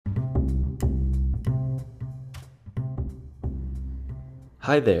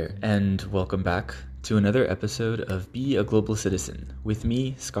Hi there, and welcome back to another episode of Be a Global Citizen with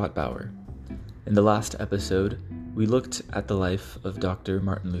me, Scott Bauer. In the last episode, we looked at the life of Dr.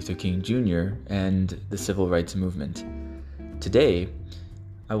 Martin Luther King Jr. and the civil rights movement. Today,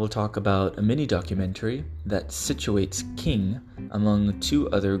 I will talk about a mini documentary that situates King among two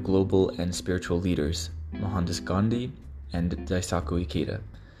other global and spiritual leaders, Mohandas Gandhi and Daisaku Ikeda.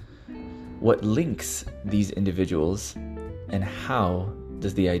 What links these individuals, and how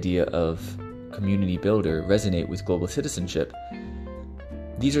does the idea of community builder resonate with global citizenship?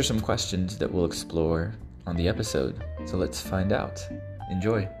 These are some questions that we'll explore on the episode, so let's find out.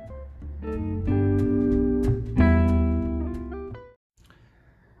 Enjoy.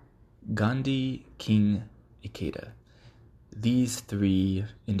 Gandhi, King, Ikeda. These three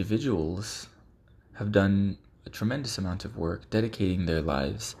individuals have done a tremendous amount of work dedicating their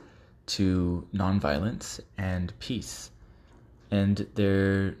lives to nonviolence and peace. And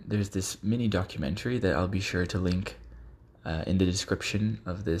there's this mini documentary that I'll be sure to link in the description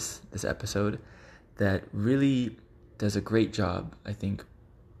of this episode that really does a great job, I think,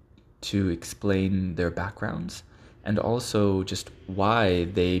 to explain their backgrounds and also just why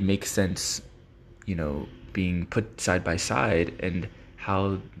they make sense, being put side by side, and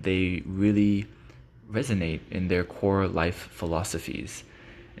how they really resonate in their core life philosophies.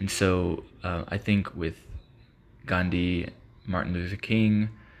 And so I think with Gandhi, Martin Luther King,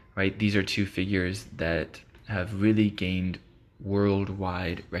 right, these are two figures that have really gained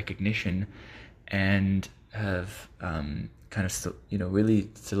worldwide recognition and have really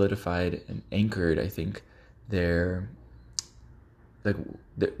solidified and anchored, I think,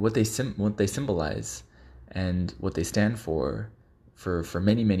 what they symbolize and what they stand for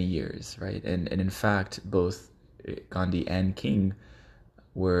many, many years, right? And in fact, both Gandhi and King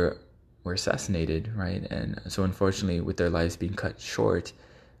were assassinated, right? And so unfortunately, with their lives being cut short,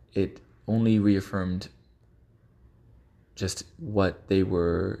 it only reaffirmed just what they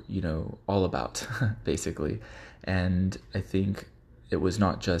were, all about, basically. And I think it was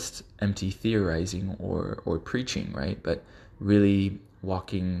not just empty theorizing or preaching, right? But really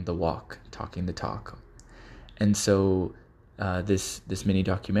walking the walk, talking the talk. And so this mini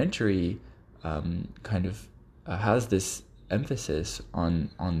documentary has this emphasis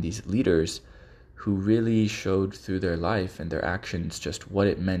on these leaders who really showed through their life and their actions just what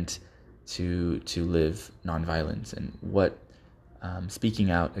it meant to live nonviolence, and what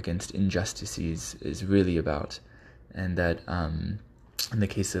speaking out against injustices is really about. And that in the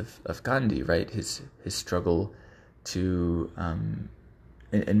case of Gandhi, right, his struggle to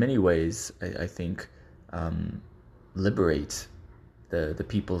in many ways, I think, liberate the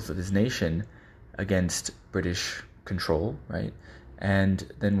peoples of his nation against British control, right? And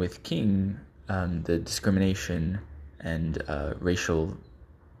then with King, the discrimination and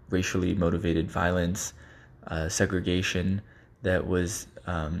racially motivated violence, segregation that was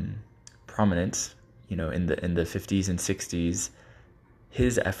prominent, in the 50s and 60s.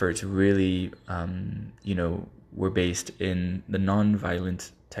 His efforts really, were based in the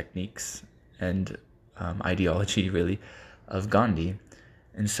non-violent techniques and ideology, really, of Gandhi.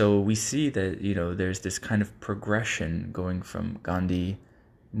 And so we see that, there's this kind of progression going from Gandhi,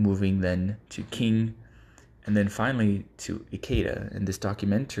 moving then to King, and then finally to Ikeda. And this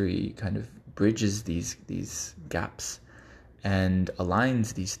documentary kind of bridges these gaps and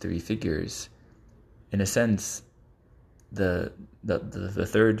aligns these three figures. In a sense, the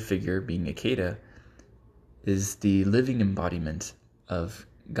third figure, being Ikeda, is the living embodiment of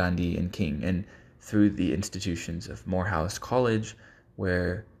Gandhi and King. And through the institutions of Morehouse College,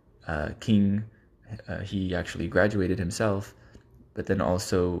 where King, he actually graduated himself, but then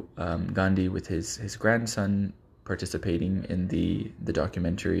also Gandhi with his grandson participating in the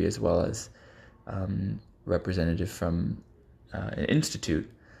documentary, as well as representative from an institute,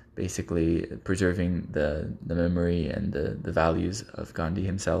 basically preserving the memory and the values of Gandhi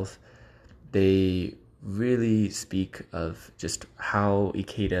himself. They really speak of just how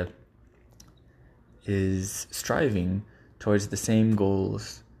Ikeda is striving towards the same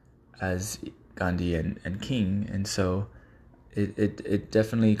goals as Gandhi and King. And so it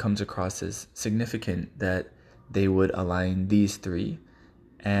definitely comes across as significant that they would align these three.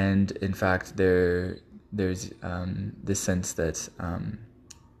 And in fact, there's this sense that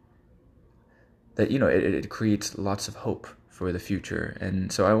it creates lots of hope for the future.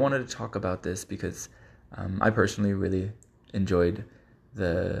 And so I wanted to talk about this because I personally really enjoyed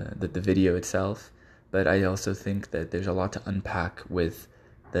the video itself, but I also think that there's a lot to unpack with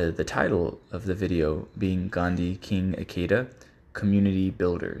the title of the video being Gandhi, King, Ikeda, Community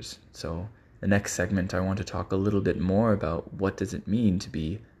Builders. So the next segment, I want to talk a little bit more about what does it mean to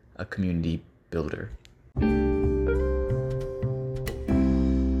be a community builder.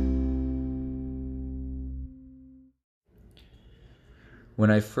 When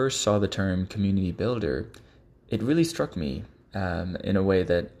I first saw the term community builder, it really struck me in a way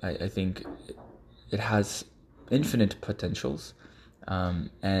that I think it has infinite potentials,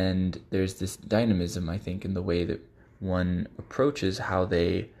 and there's this dynamism, I think, in the way that one approaches how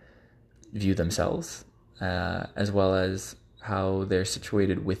they view themselves, as well as how they're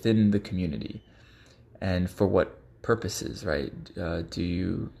situated within the community, and for what purposes, right? Do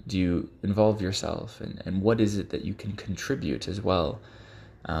you involve yourself, and what is it that you can contribute as well?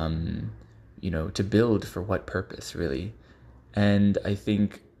 To build for what purpose, really? And I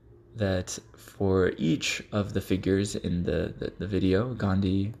think that for each of the figures in the video,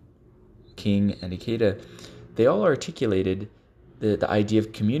 Gandhi, King, and Ikeda, they all articulated the idea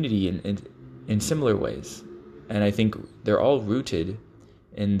of community in similar ways. And I think they're all rooted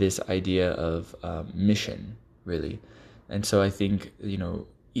in this idea of mission, really. And so I think,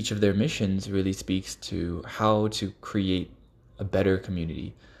 each of their missions really speaks to how to create a better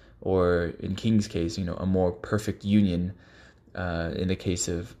community, or in King's case, a more perfect union, in the case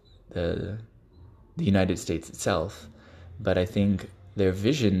of the United States itself. But I think their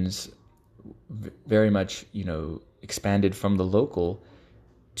visions very much, expanded from the local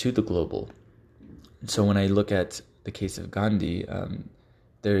to the global. So when I look at the case of Gandhi,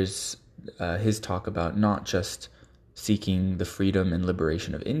 there's his talk about not just seeking the freedom and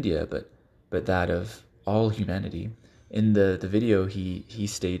liberation of India, but that of all humanity. In the video, he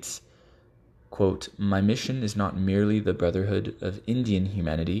states, quote, "My mission is not merely the brotherhood of Indian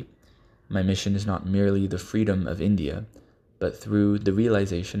humanity. My mission is not merely the freedom of India, but through the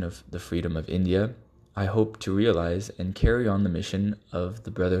realization of the freedom of India, I hope to realize and carry on the mission of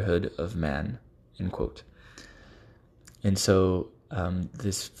the brotherhood of man," end quote. And so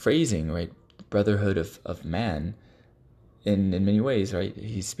this phrasing, right, brotherhood of man, in many ways, right,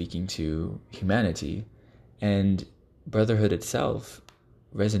 he's speaking to humanity, and brotherhood itself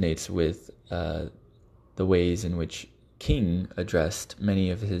resonates with the ways in which King addressed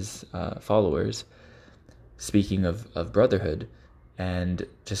many of his followers, speaking of brotherhood, and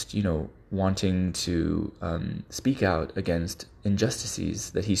just, wanting to speak out against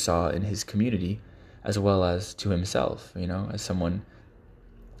injustices that he saw in his community, as well as to himself, as someone,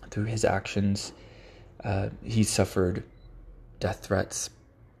 through his actions, he suffered death threats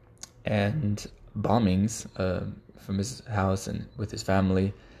and bombings from his house and with his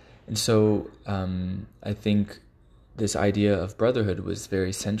family. And so I think this idea of brotherhood was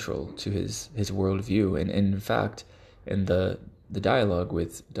very central to his worldview. And in fact, in the dialogue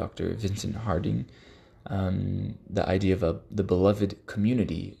with Dr. Vincent Harding, the idea of the beloved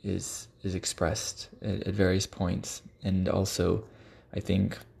community is expressed at various points, and also I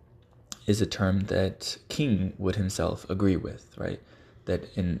think is a term that King would himself agree with, right? That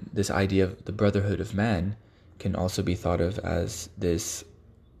in this idea of the brotherhood of man can also be thought of as this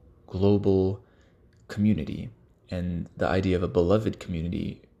global community, and the idea of a beloved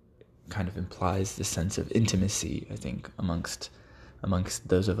community kind of implies this sense of intimacy, I think, amongst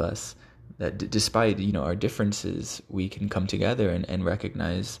those of us, that despite our differences, we can come together and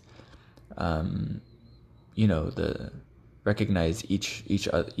recognize recognize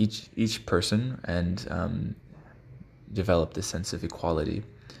each person, and develop this sense of equality.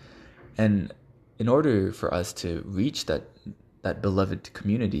 And in order for us to reach that beloved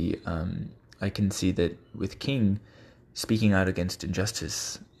community, I can see that with King, speaking out against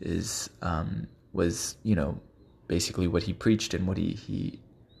injustice was basically what he preached and what he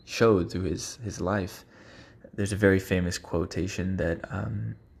showed through his life. There's a very famous quotation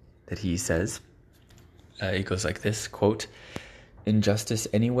that he says. It goes like this, quote, "Injustice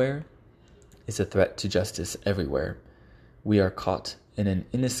anywhere is a threat to justice everywhere. We are caught in an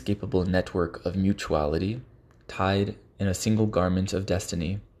inescapable network of mutuality, tied in a single garment of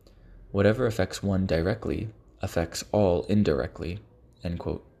destiny. Whatever affects one directly affects all indirectly," end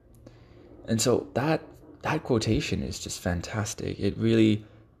quote. And so that quotation is just fantastic. It really,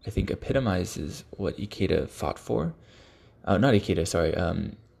 I think, epitomizes what Ikeda fought for. Not Ikeda, sorry,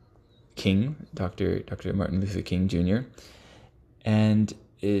 King, Dr. Martin Luther King Jr. And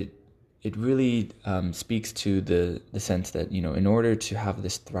it really speaks to the sense that, in order to have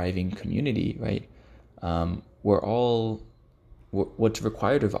this thriving community, right, what's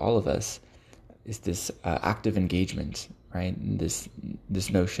required of all of us is this active engagement, right? And this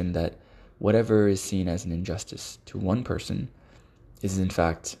notion that whatever is seen as an injustice to one person is in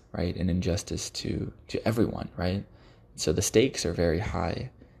fact, right, an injustice to everyone, right? So the stakes are very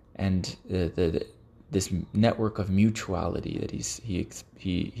high, and this network of mutuality that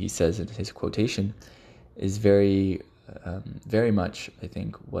he says in his quotation is very much, I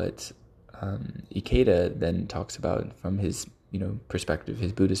think, what Ikeda then talks about from his perspective,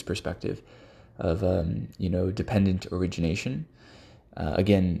 his Buddhist perspective of dependent origination.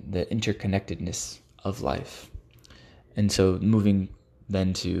 Again, the interconnectedness of life. And so moving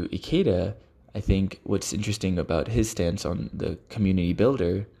then to Ikeda, I think what's interesting about his stance on the community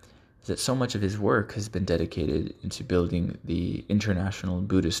builder is that so much of his work has been dedicated into building the international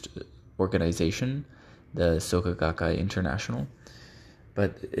Buddhist organization, the Soka Gakkai International.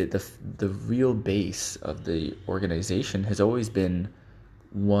 But the real base of the organization has always been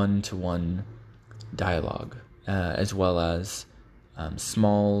one-to-one dialogue, as well as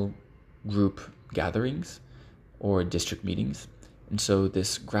small group gatherings or district meetings. And so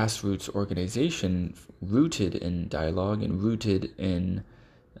this grassroots organization, rooted in dialogue and rooted in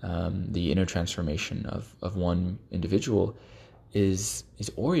the inner transformation of one individual, is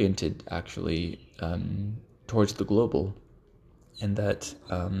oriented actually towards the global, and that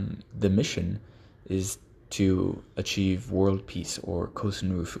the mission is to achieve world peace, or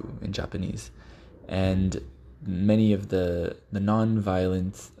kosenrufu in Japanese. And many of the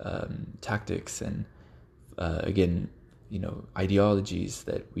non-violent tactics and again, ideologies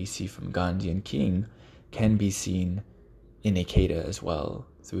that we see from Gandhi and King can be seen in Ikeda as well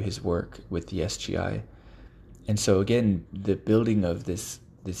through his work with the SGI. And so again, the building of this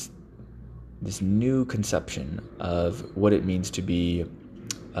new conception of what it means to be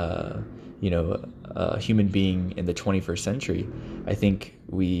a human being in the 21st century, I think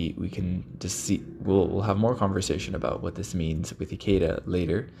we can just see, we'll have more conversation about what this means with Ikeda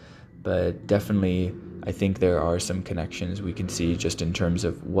later, but definitely I think there are some connections we can see just in terms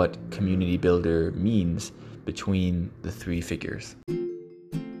of what community builder means between the three figures.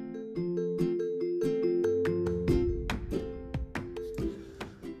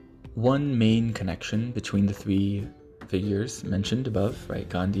 One main connection between the three figures mentioned above, right,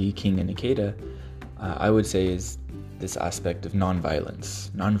 Gandhi, King, and Ikeda, I would say is this aspect of nonviolence.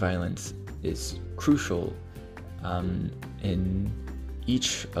 Nonviolence is crucial in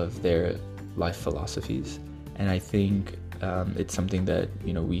each of their life philosophies, and I think it's something that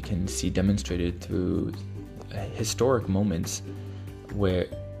we can see demonstrated through historic moments where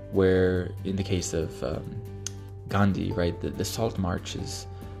in the case of Gandhi, right, the Salt Marches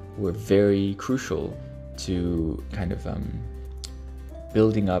were very crucial to kind of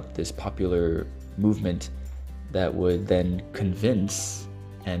building up this popular movement that would then convince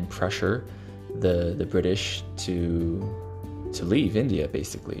and pressure the British to leave India,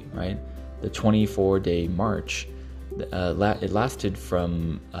 basically, right? The 24-day march, it lasted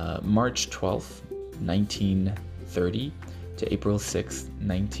from March 12th, 1930 to April 6th,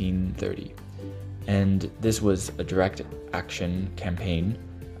 1930. And this was a direct action campaign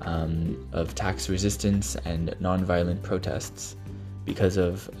of tax resistance and nonviolent protests because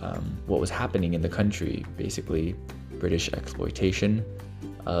of what was happening in the country, basically British exploitation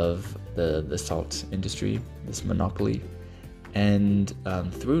of the salt industry, this monopoly. And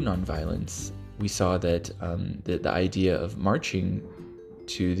through nonviolence, we saw that the idea of marching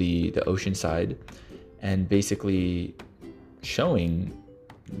to the ocean side and basically showing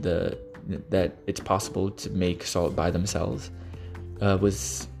that it's possible to make salt by themselves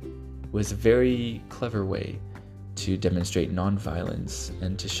was a very clever way to demonstrate nonviolence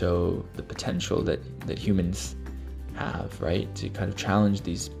and to show the potential that humans have, right? To kind of challenge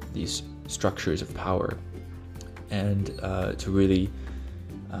these structures of power and to really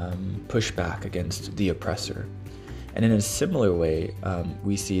push back against the oppressor. And in a similar way,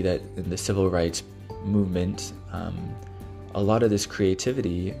 we see that in the civil rights movement, a lot of this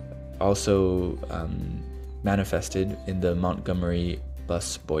creativity also manifested in the Montgomery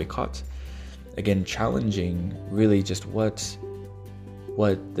bus boycott, again challenging really just what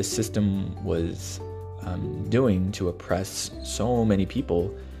the system was doing to oppress so many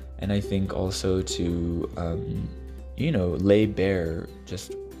people, and I think also to lay bare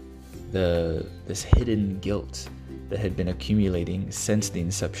just this hidden guilt that had been accumulating since the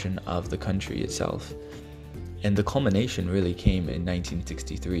inception of the country itself. And the culmination really came in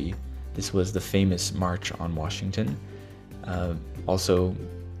 1963. This was the famous March on Washington. Also,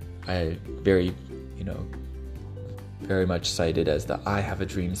 very much cited as the "I Have a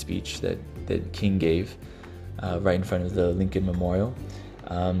Dream" speech that King gave right in front of the Lincoln Memorial.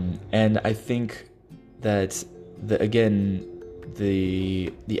 And I think that the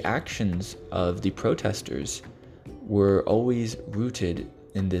actions of the protesters were always rooted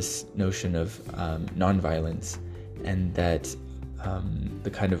in this notion of nonviolence, and that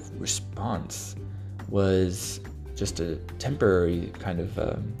the kind of response was just a temporary kind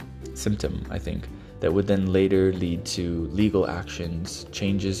of symptom, I think, that would then later lead to legal actions,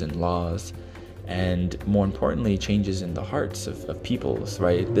 changes in laws, and more importantly, changes in the hearts of peoples,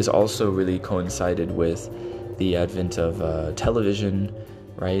 right? This also really coincided with the advent of television,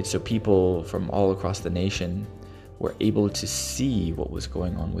 right? So people from all across the nation were able to see what was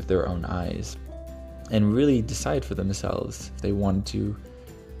going on with their own eyes and really decide for themselves if they wanted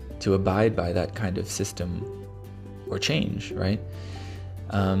to abide by that kind of system or change, right?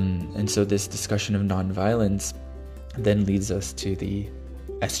 And so this discussion of nonviolence then leads us to the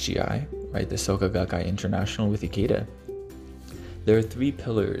SGI, right? The Soka Gakkai International with Ikeda. There are three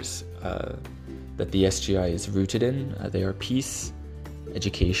pillars that the SGI is rooted in. They are peace,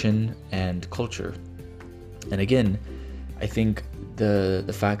 education, and culture. And again, I think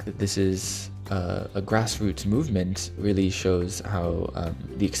the fact that this is a grassroots movement really shows how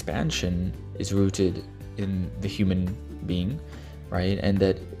the expansion is rooted in the human being, right? And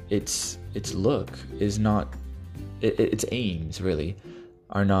that its look is not, its aims really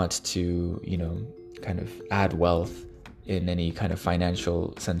are not to, kind of add wealth in any kind of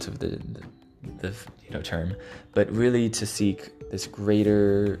financial sense of the term, but really to seek this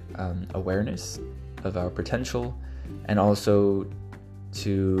greater awareness of our potential, and also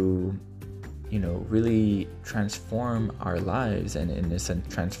to really transform our lives and in a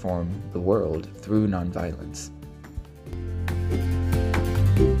sense transform the world through nonviolence.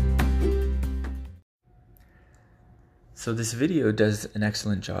 So this video does an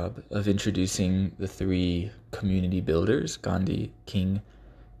excellent job of introducing the three community builders, Gandhi, King,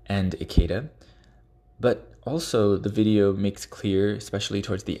 and Ikeda. But also the video makes clear, especially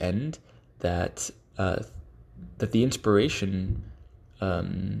towards the end, that the inspiration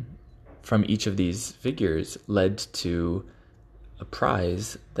from each of these figures led to a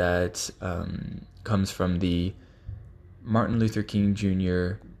prize that comes from the Martin Luther King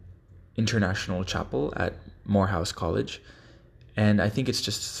Jr. International Chapel at Morehouse College. And I think it's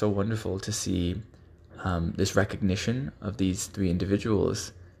just so wonderful to see this recognition of these three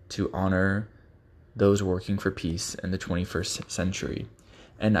individuals to honor those working for peace in the 21st century.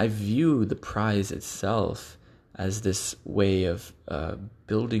 And I view the prize itself as this way of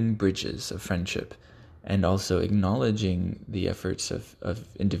building bridges of friendship, and also acknowledging the efforts of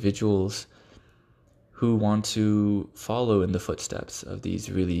individuals who want to follow in the footsteps of these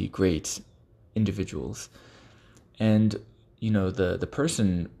really great individuals. And the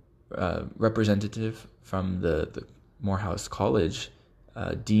person representative from the Morehouse College,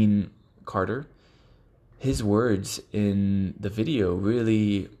 Dean Carter, his words in the video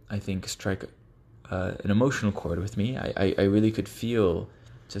really, I think, strike an emotional chord with me. I really could feel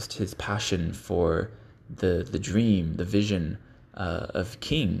just his passion for the dream, the vision of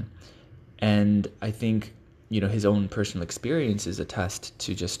King. And I think, his own personal experiences attest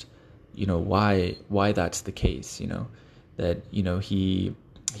to just, why that's the case, that,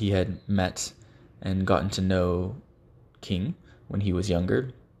 he had met and gotten to know King when he was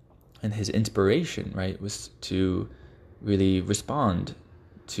younger. And his inspiration, right, was to really respond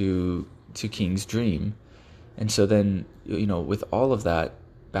to King's dream. And so then, with all of that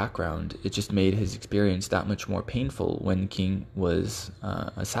background, it just made his experience that much more painful when King was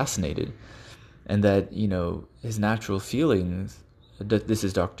assassinated. And that, his natural feelings, this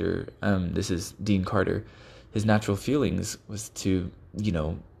is Dean Carter, his natural feelings was to,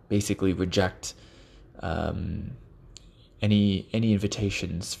 basically reject any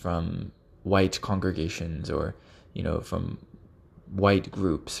invitations from white congregations or, from white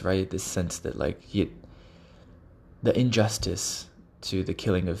groups, right? This sense that the injustice to the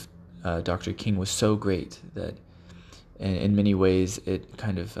killing of Dr. King was so great that in many ways it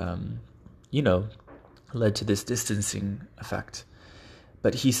kind of, led to this distancing effect.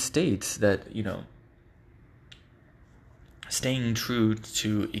 But he states that, staying true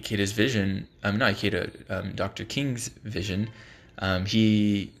to Ikeda's vision, Dr. King's vision,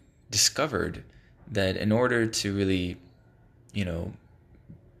 he discovered that in order to really,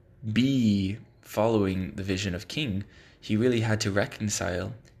 be following the vision of King, he really had to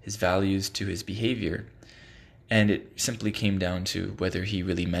reconcile his values to his behavior. And it simply came down to whether he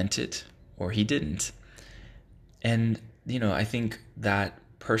really meant it or he didn't. And, I think that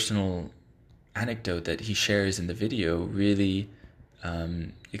personal anecdote that he shares in the video really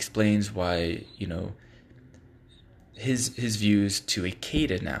explains why, his views to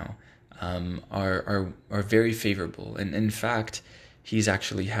Ikeda now are very favorable. And in fact, he's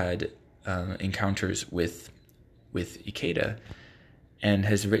actually had encounters with Ikeda and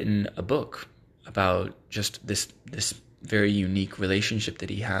has written a book about just this very unique relationship that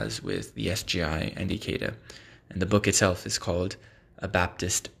he has with the SGI and Ikeda. And the book itself is called A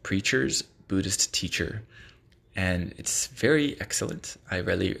Baptist Preacher's Buddhist Teacher. And it's very excellent. I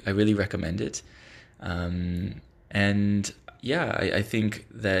really recommend it. And yeah, I think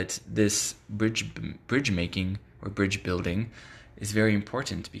that this bridge making or bridge building is very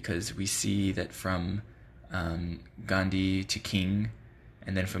important, because we see that from Gandhi to King,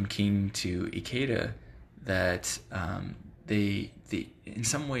 and then from King to Ikeda, that they in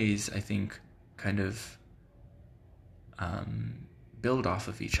some ways, I think, kind of build off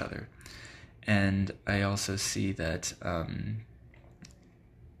of each other. And I also see that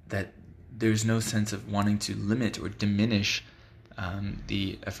that there's no sense of wanting to limit or diminish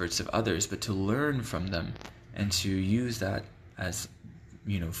the efforts of others, but to learn from them and to use that as,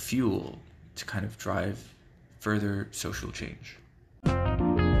 fuel to kind of drive further social change.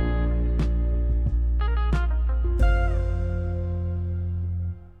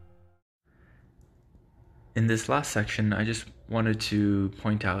 In this last section, I just wanted to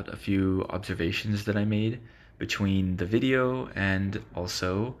point out a few observations that I made between the video and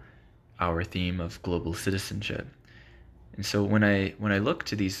also our theme of global citizenship. And so when I look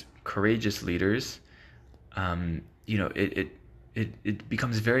to these courageous leaders, it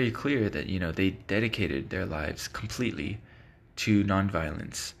becomes very clear that they dedicated their lives completely to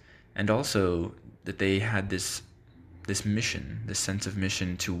nonviolence, and also that they had this mission, this sense of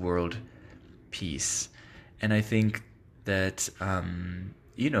mission to world peace. And I think that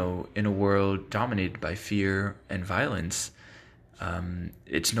in a world dominated by fear and violence,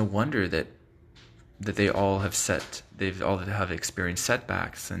 it's no wonder that they all have experienced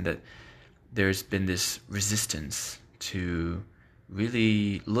setbacks, and that there's been this resistance to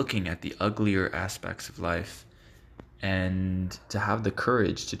really looking at the uglier aspects of life, and to have the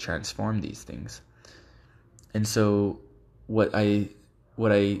courage to transform these things. And so what I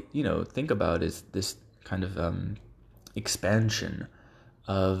think about is this kind of expansion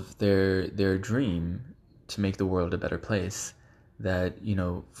of their dream to make the world a better place, that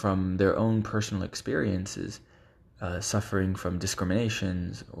from their own personal experiences, suffering from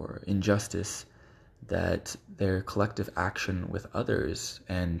discriminations or injustice, that their collective action with others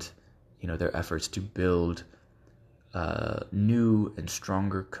and their efforts to build new and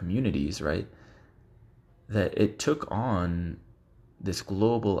stronger communities, right, that it took on this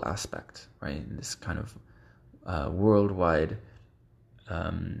global aspect, right, this kind of worldwide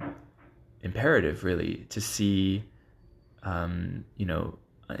imperative, really, to see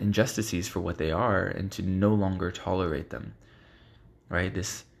injustices for what they are, and to no longer tolerate them, right?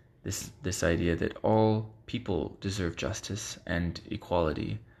 This idea that all people deserve justice and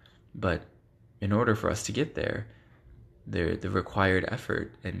equality, but in order for us to get there, the required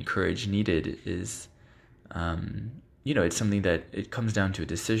effort and courage needed is, it's something that it comes down to a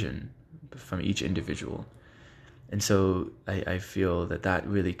decision from each individual. And so I feel that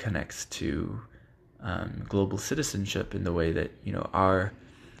really connects to global citizenship, in the way that our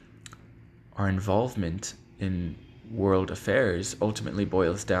involvement in world affairs ultimately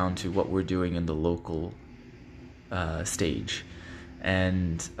boils down to what we're doing in the local stage.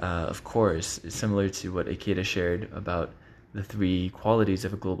 And of course, similar to what Ikeda shared about the 3 qualities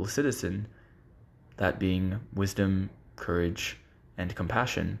of a global citizen, that being wisdom, courage, and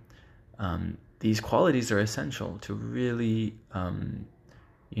compassion, these qualities are essential to really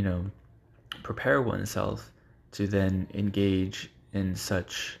prepare oneself to then engage in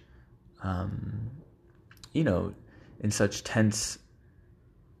such in such tense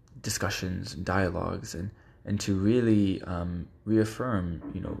discussions and dialogues, and to really reaffirm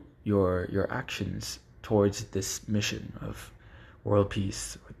your actions towards this mission of world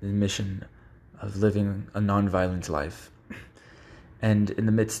peace, the mission of living a nonviolent life. And in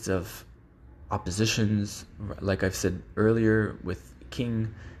the midst of oppositions, like I've said earlier with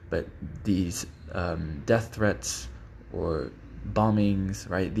King, but these death threats or bombings,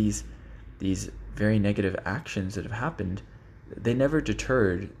 right? These very negative actions that have happened, they never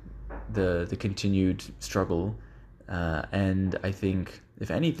deterred the continued struggle, and I think,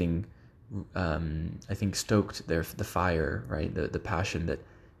 if anything, I think stoked the fire, right? The passion that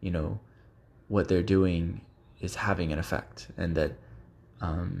what they're doing is having an effect, and that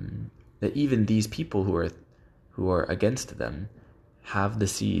that even these people who are against them have the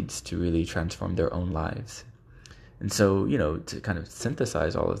seeds to really transform their own lives. And so, to kind of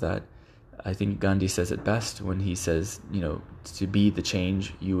synthesize all of that, I think Gandhi says it best when he says, to be the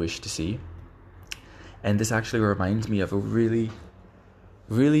change you wish to see. And this actually reminds me of a really,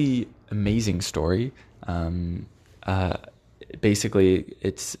 really amazing story. Basically,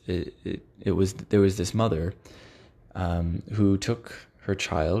 there was this mother, who took her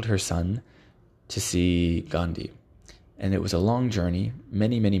son, to see Gandhi. And it was a long journey,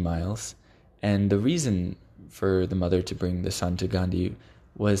 many, many miles. And the reason for the mother to bring the son to Gandhi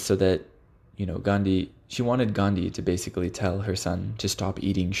was so that, she wanted Gandhi to basically tell her son to stop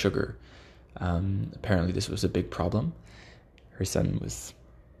eating sugar. Apparently this was a big problem. Her son was,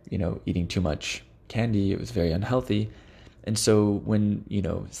 eating too much candy. It was very unhealthy. And so when,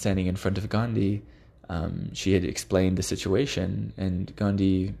 standing in front of Gandhi, she had explained the situation, and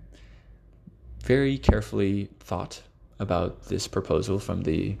Gandhi very carefully thought about this proposal from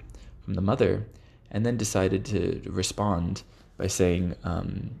the mother, and then decided to respond by saying,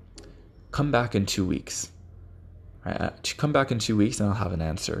 come back in 2 weeks. Right? Come back in 2 weeks and I'll have an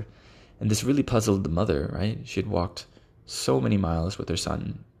answer. And this really puzzled the mother, right? She had walked so many miles with her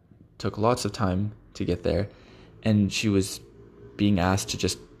son, took lots of time to get there, and she was being asked to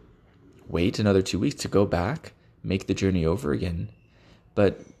just wait another 2 weeks to go back, make the journey over again.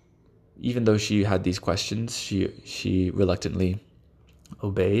 But even though she had these questions, she reluctantly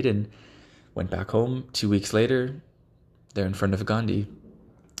obeyed and went back home. 2 weeks later, they're in front of Gandhi.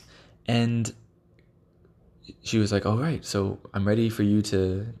 And she was like, all right, so I'm ready for you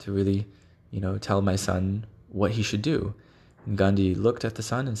to really, tell my son what he should do. And Gandhi looked at the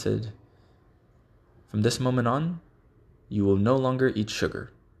son and said, from this moment on, you will no longer eat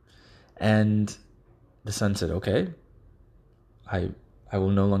sugar. And the son said, okay, I will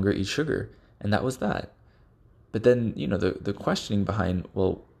no longer eat sugar. And that was that. But then, the questioning behind,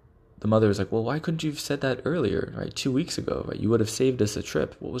 the mother was like, well, why couldn't you have said that earlier, right? 2 weeks ago, right? You would have saved us a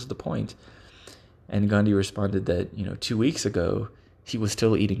trip. What was the point? And Gandhi responded that, 2 weeks ago, he was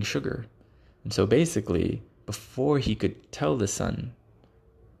still eating sugar. And so basically, before he could tell the son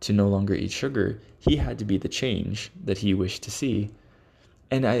to no longer eat sugar, he had to be the change that he wished to see.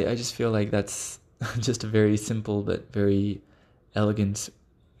 And I just feel like that's just a very simple but very elegant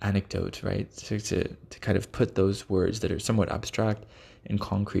anecdote, right? To kind of put those words that are somewhat abstract in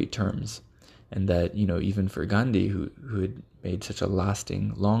concrete terms. And that, even for Gandhi, who had made such a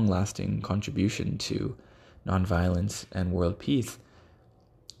long-lasting contribution to nonviolence and world peace,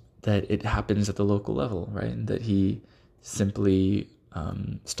 that it happens at the local level, right? And that he simply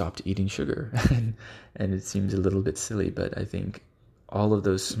stopped eating sugar. And it seems a little bit silly, but I think all of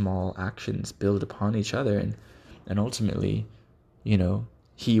those small actions build upon each other, and ultimately,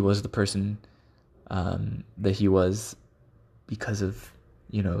 he was the person that he was because of,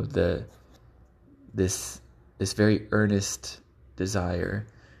 this very earnest desire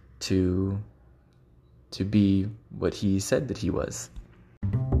to be what he said that he was.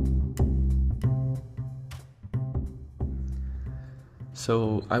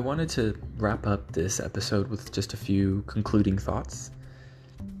 So I wanted to wrap up this episode with just a few concluding thoughts.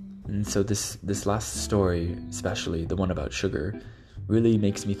 And so this last story, especially the one about sugar, really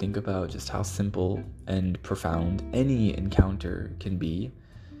makes me think about just how simple and profound any encounter can be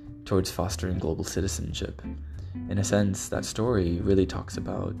towards fostering global citizenship. In a sense, that story really talks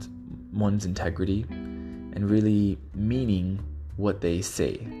about one's integrity and really meaning what they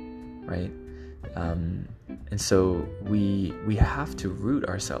say, right? And so we have to root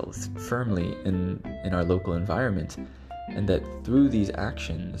ourselves firmly in our local environment, and that through these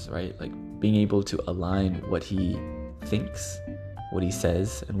actions, right, like being able to align what he thinks, what he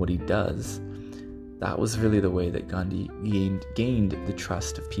says, and what he does, that was really the way that Gandhi gained the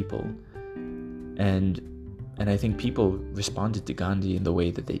trust of people. And I think people responded to Gandhi in the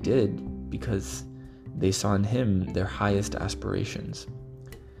way that they did because they saw in him their highest aspirations.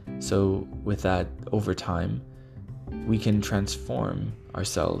 So with that, over time, we can transform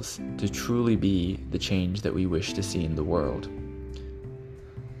ourselves to truly be the change that we wish to see in the world.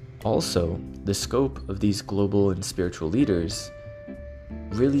 Also, the scope of these global and spiritual leaders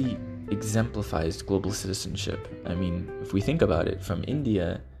really exemplifies global citizenship. I mean, if we think about it, from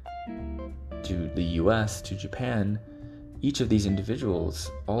India to the US to Japan, each of these individuals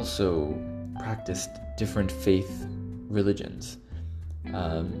also practiced different faith religions.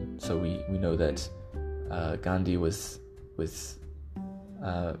 So we know that Gandhi was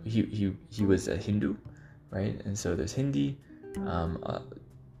he was a Hindu, right? And so there's Hindi.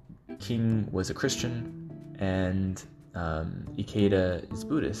 King was a Christian, and Ikeda is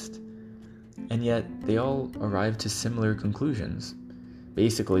Buddhist. And yet they all arrived to similar conclusions.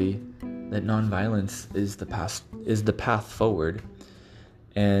 Basically, that nonviolence is the path forward,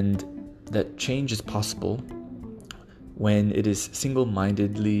 and that change is possible when it is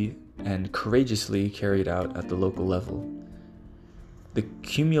single-mindedly and courageously carried out at the local level. The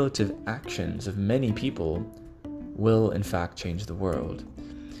cumulative actions of many people will in fact change the world.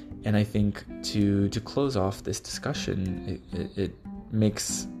 And I think to close off this discussion, it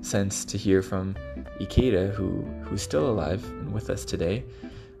makes sense to hear from Ikeda, who's still alive and with us today.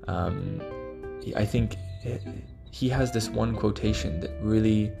 I think he has this one quotation that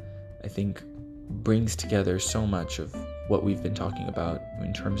really, I think, brings together so much of what we've been talking about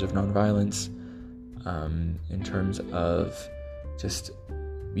in terms of nonviolence, in terms of just,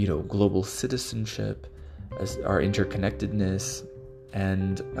 global citizenship, as our interconnectedness,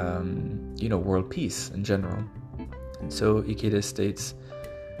 and, world peace in general. And so Ikeda states,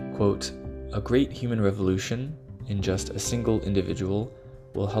 quote, "A great human revolution in just a single individual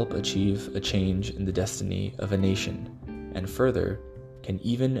will help achieve a change in the destiny of a nation, and further, can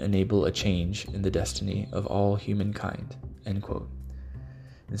even enable a change in the destiny of all humankind," end quote.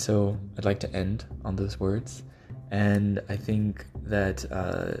 And so I'd like to end on those words. And I think that,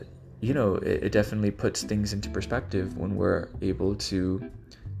 it definitely puts things into perspective when we're able to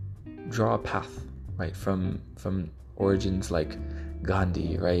draw a path, right, from origins like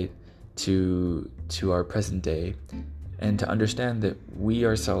Gandhi, right, to our present day, and to understand that we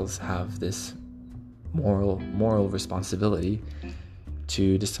ourselves have this moral responsibility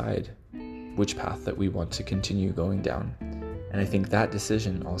to decide which path that we want to continue going down. And I think that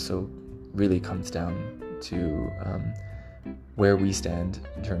decision also really comes down to where we stand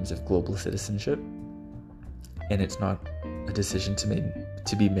in terms of global citizenship. And it's not a decision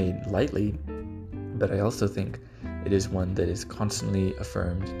to be made lightly, but I also think it is one that is constantly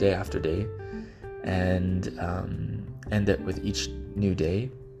affirmed day after day, and that with each new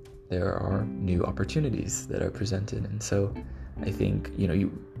day there are new opportunities that are presented. And so I think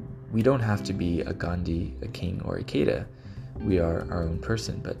we don't have to be a Gandhi, a King, or a Ikeda. We are our own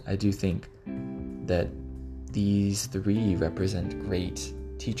person, but I do think that these three represent great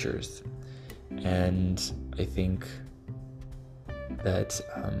teachers. And I think that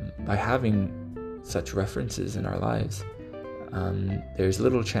by having such references in our lives, there's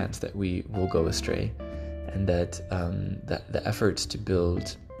little chance that we will go astray, and that the efforts to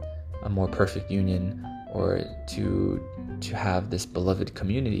build a more perfect union, or to have this beloved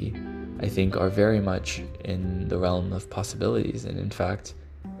community, I think are very much in the realm of possibilities. And in fact,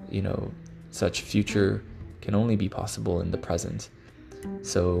 such future can only be possible in the present.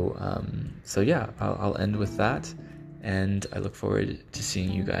 So yeah, I'll end with that, and I look forward to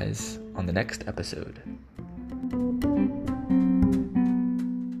seeing you guys on the next episode.